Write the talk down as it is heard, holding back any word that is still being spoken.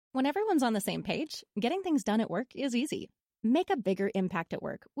When everyone's on the same page, getting things done at work is easy. Make a bigger impact at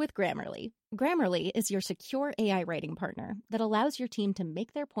work with Grammarly. Grammarly is your secure AI writing partner that allows your team to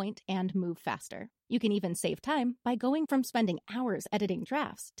make their point and move faster. You can even save time by going from spending hours editing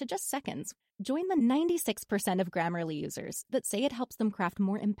drafts to just seconds. Join the 96% of Grammarly users that say it helps them craft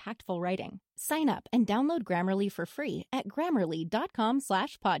more impactful writing. Sign up and download Grammarly for free at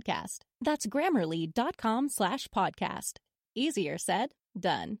grammarly.com/podcast. That's grammarly.com/podcast. Easier said,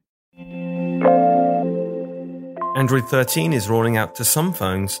 done. Android 13 is rolling out to some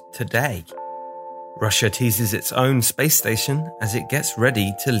phones today. Russia teases its own space station as it gets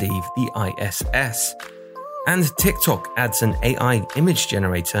ready to leave the ISS. And TikTok adds an AI image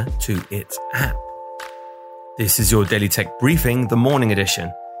generator to its app. This is your Daily Tech Briefing, the morning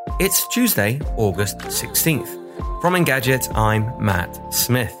edition. It's Tuesday, August 16th. From Engadget, I'm Matt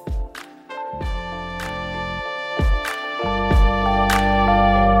Smith.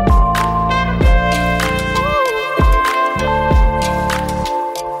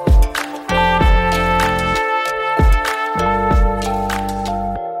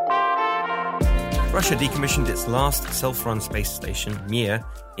 Russia decommissioned its last self-run space station, Mir,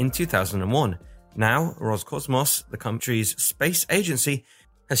 in 2001. Now, Roscosmos, the country's space agency,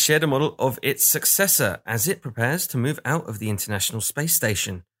 has shared a model of its successor as it prepares to move out of the International Space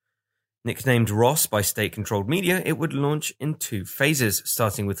Station. Nicknamed Ross by state-controlled media, it would launch in 2 phases,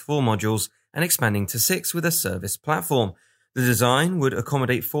 starting with 4 modules and expanding to 6 with a service platform. The design would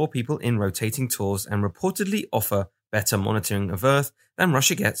accommodate 4 people in rotating tours and reportedly offer better monitoring of Earth than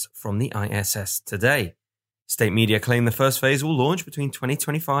Russia gets from the ISS today. State media claim the first phase will launch between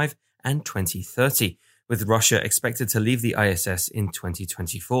 2025 and 2030, with Russia expected to leave the ISS in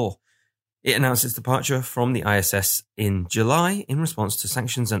 2024. It announced its departure from the ISS in July in response to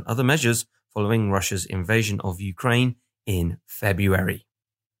sanctions and other measures following Russia's invasion of Ukraine in February.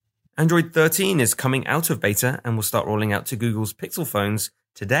 Android 13 is coming out of beta and will start rolling out to Google's Pixel phones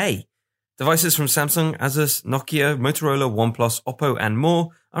today. Devices from Samsung, Asus, Nokia, Motorola, OnePlus, Oppo, and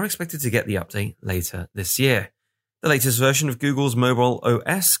more are expected to get the update later this year. The latest version of Google's mobile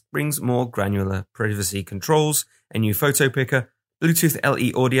OS brings more granular privacy controls, a new photo picker, Bluetooth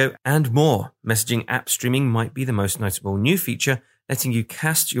LE audio, and more. Messaging app streaming might be the most notable new feature, letting you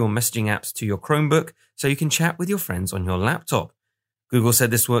cast your messaging apps to your Chromebook so you can chat with your friends on your laptop. Google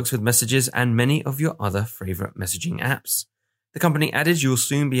said this works with Messages and many of your other favorite messaging apps. The company added you'll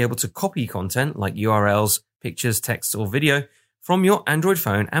soon be able to copy content like URLs, pictures, text, or video from your Android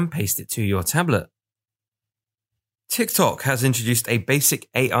phone and paste it to your tablet. TikTok has introduced a basic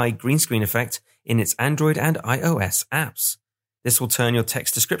AI green screen effect in its Android and iOS apps. This will turn your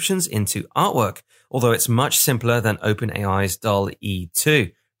text descriptions into artwork, although it's much simpler than OpenAI's DALL-E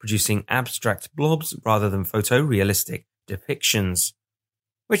 2, producing abstract blobs rather than photorealistic depictions,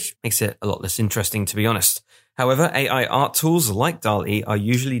 which makes it a lot less interesting, to be honest. However, AI art tools like DALL-E are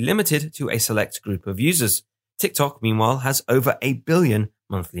usually limited to a select group of users. TikTok, meanwhile, has over 1 billion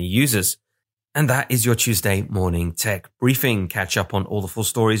monthly users. And that is your Tuesday morning tech briefing. Catch up on all the full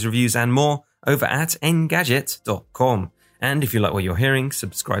stories, reviews, and more over at Engadget.com. And if you like what you're hearing,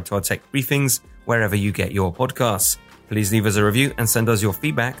 subscribe to our tech briefings wherever you get your podcasts. Please leave us a review and send us your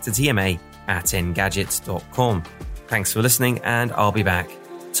feedback to tma@Engadget.com. Thanks for listening, and I'll be back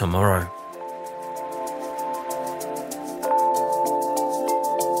tomorrow.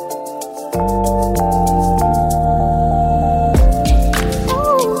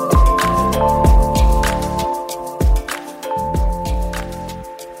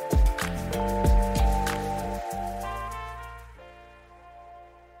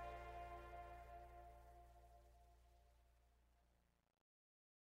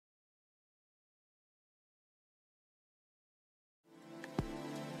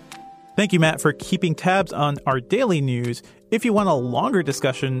 Thank you, Matt, for keeping tabs on our daily news. If you want a longer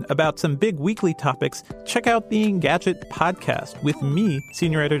discussion about some big weekly topics, check out the Engadget podcast with me,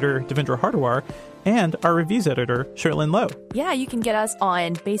 Senior Editor Devendra Hardawar, and our reviews editor, Sherlyn Lowe. Yeah, you can get us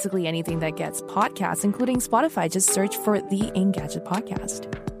on basically anything that gets podcasts, including Spotify. Just search for the Engadget podcast.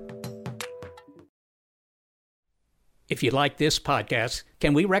 If you like this podcast,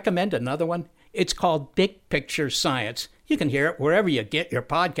 can we recommend another one? It's called Big Picture Science. You can hear it wherever you get your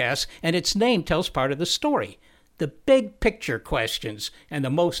podcasts, and its name tells part of the story. The big picture questions and the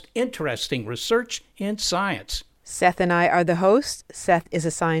most interesting research in science. Seth and I are the hosts. Seth is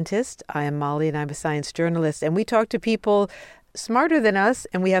a scientist. I am Molly, and I'm a science journalist. And we talk to people smarter than us,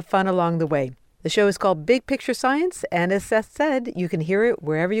 and we have fun along the way. The show is called Big Picture Science, and as Seth said, you can hear it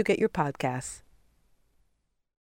wherever you get your podcasts.